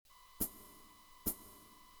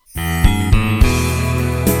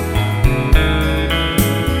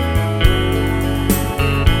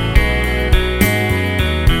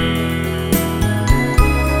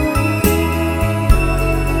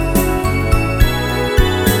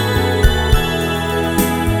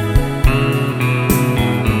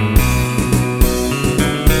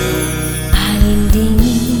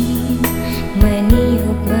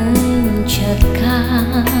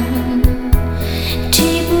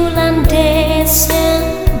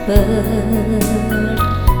Desember,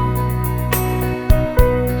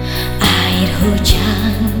 air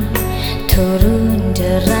hujan turun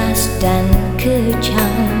deras dan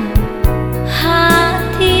kejam,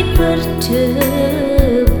 hati berdebar.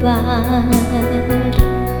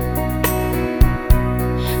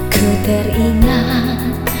 Ku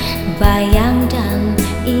teringat bayang dan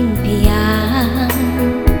impian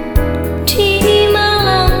di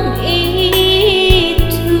malam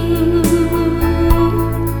itu,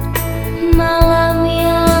 malam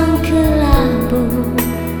yang kelabu.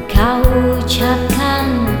 Kau ucapkan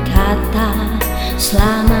kata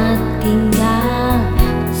selamat tinggal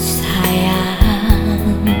sayang.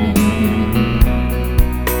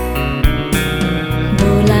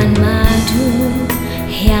 Bulan madu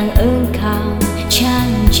yang engkau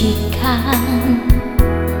janjikan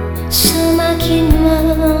semakin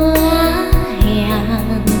melayang,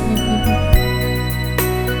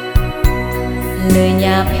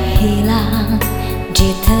 lenyap hilang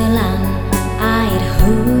ditelan air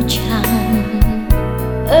hujan.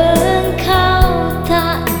 Engkau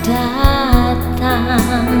tak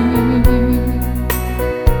datang.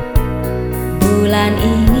 Bulan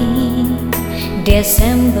ini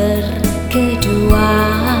Desember kedua,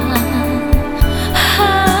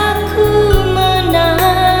 aku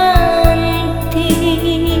menanti.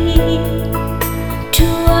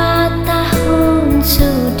 2 tahun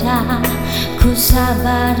sudah ku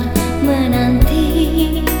sabar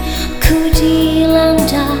menanti, ku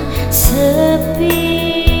dilanda sepi.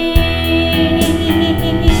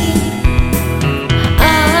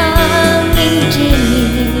 Angin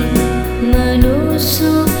dingin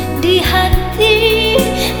menusuk di hati,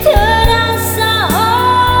 terasa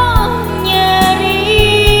nyeri.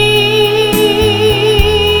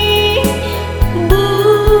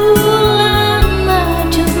 Bulan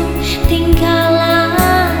madu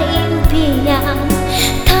tinggallah impian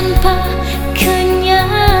tanpa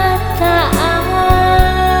kenyataan.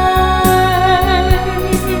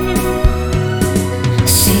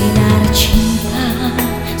 Sinar cinta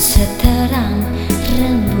seterang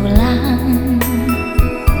rembulan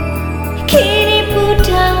kini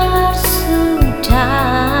pudar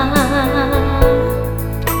sudah.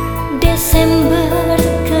 Desember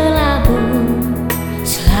kelabu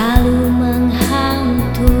selalu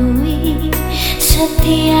menghantui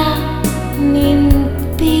setiap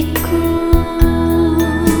mimpiku.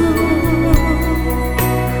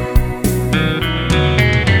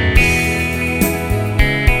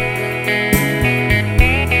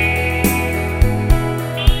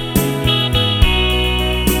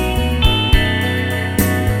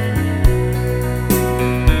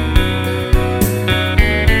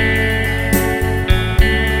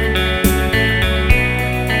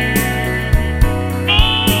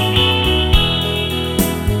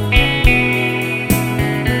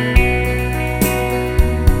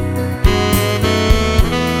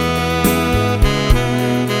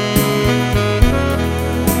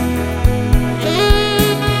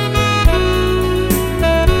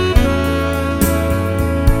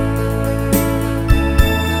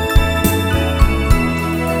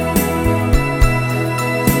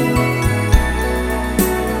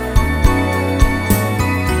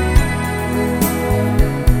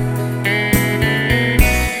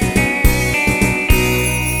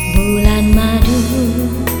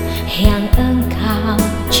 Yang engkau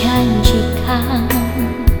janjikan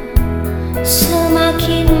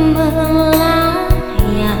semakin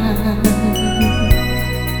melayang,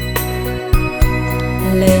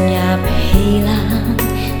 lenyap hilang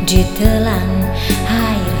ditelan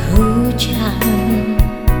air hujan.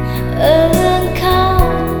 Engkau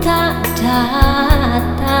tak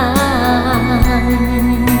datang.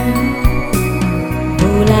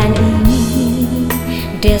 Bulan ini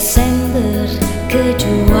Desember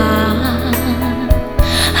kedua,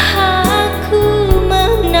 aku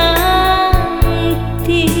menanti.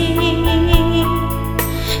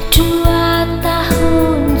 2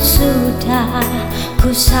 tahun sudah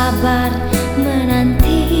ku sabar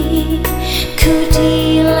menanti, ku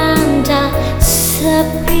dilanda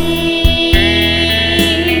sepi.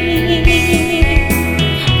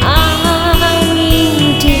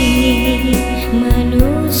 Angin dingin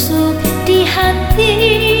menusuk di hati,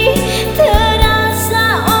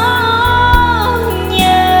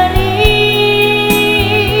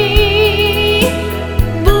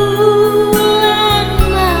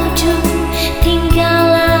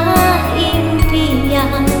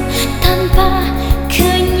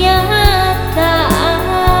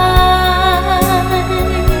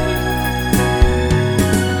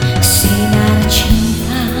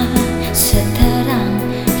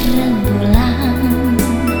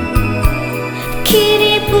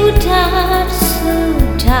 melihat